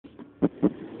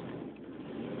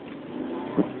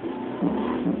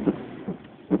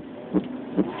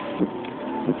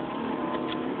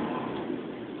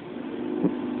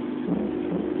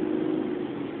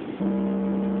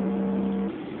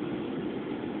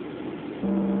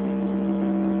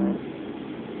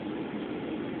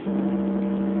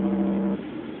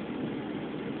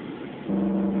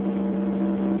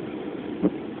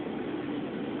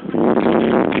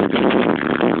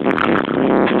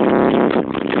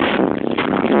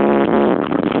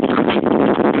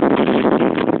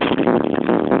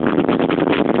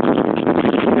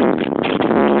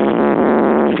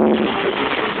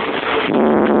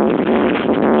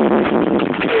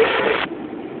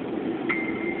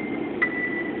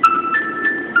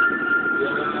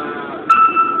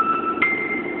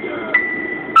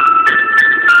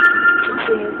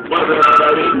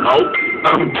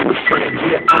I'm different,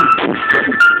 yeah, I'm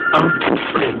different. I'm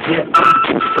different, yeah, I'm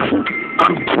different.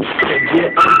 I'm different, yeah,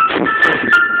 I'm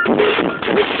different. To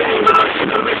the same emotion,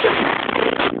 I'm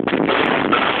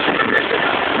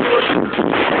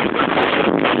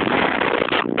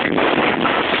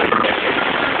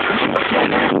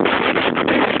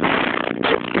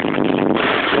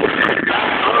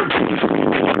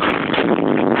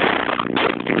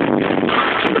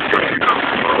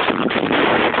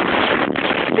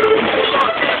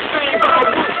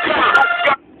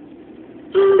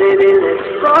baby, let's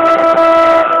roll.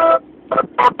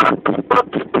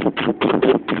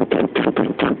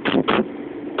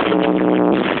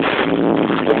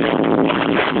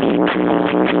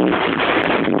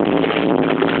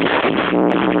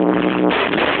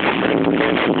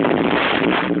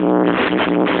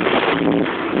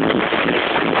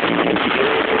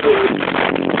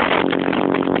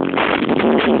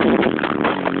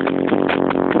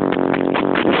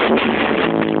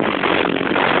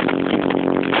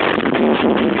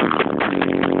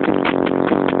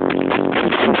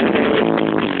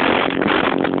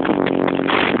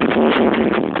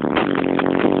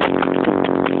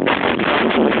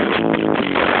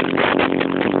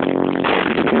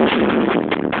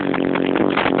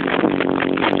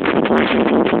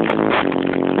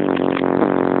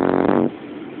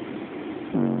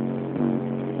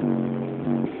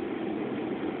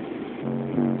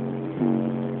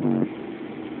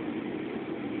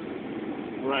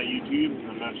 Right, YouTube,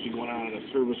 I'm actually going out on a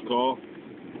service call.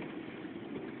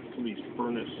 Somebody's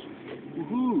furnace.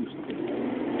 Woohoo!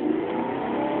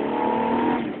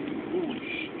 Holy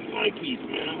shnikes,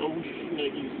 man. Oh,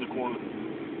 shnikes in the corner.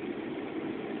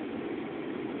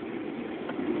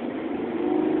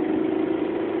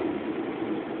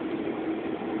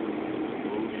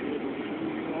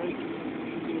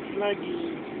 Shnikes.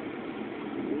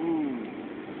 Ooh.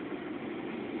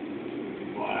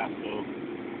 Blast, though.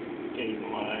 Can't even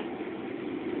lie.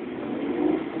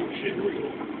 Oh shit, here we go.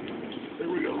 There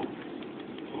we go.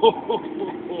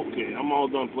 Oh, okay, I'm all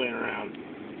done playing around.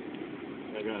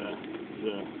 I got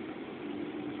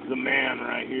the man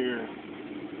right here.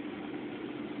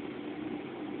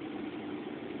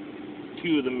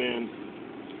 Two of the men.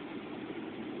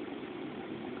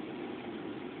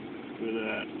 Look at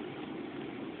that.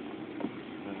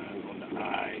 I'm on the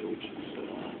eye, which is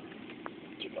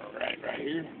about right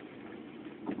here.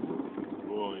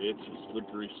 Boy, it's a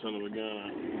slippery son of a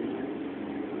gun.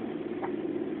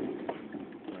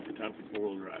 Alright, time for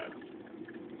four-wheel drive.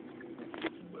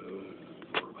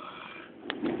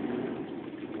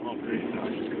 Oh, great. Now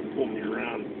it's just going to pull me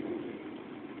around.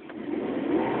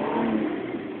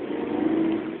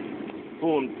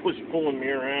 Pulling me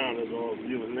around is all it's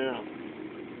doing now.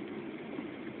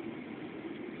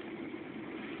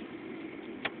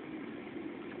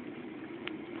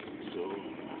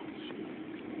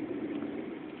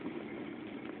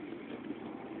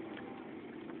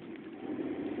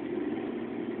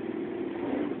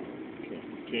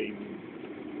 Okay,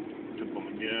 took on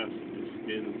the gas, it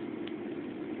spins.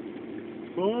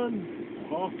 Fun!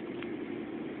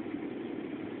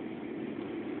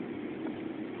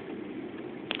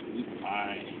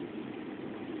 Aye.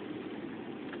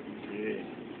 Yeah.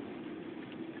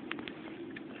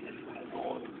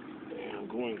 I'm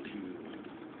going to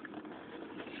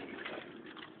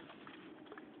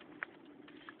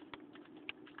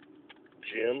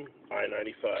Jim,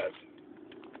 I-95.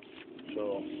 So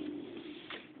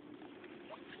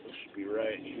this should be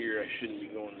right here. I shouldn't be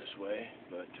going this way,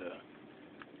 but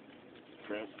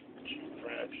perhaps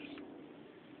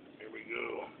here we go.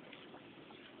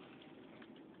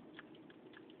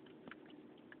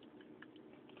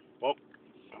 Well,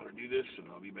 I'm going to do this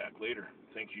and I'll be back later.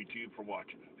 Thanks YouTube for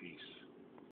watching. Peace.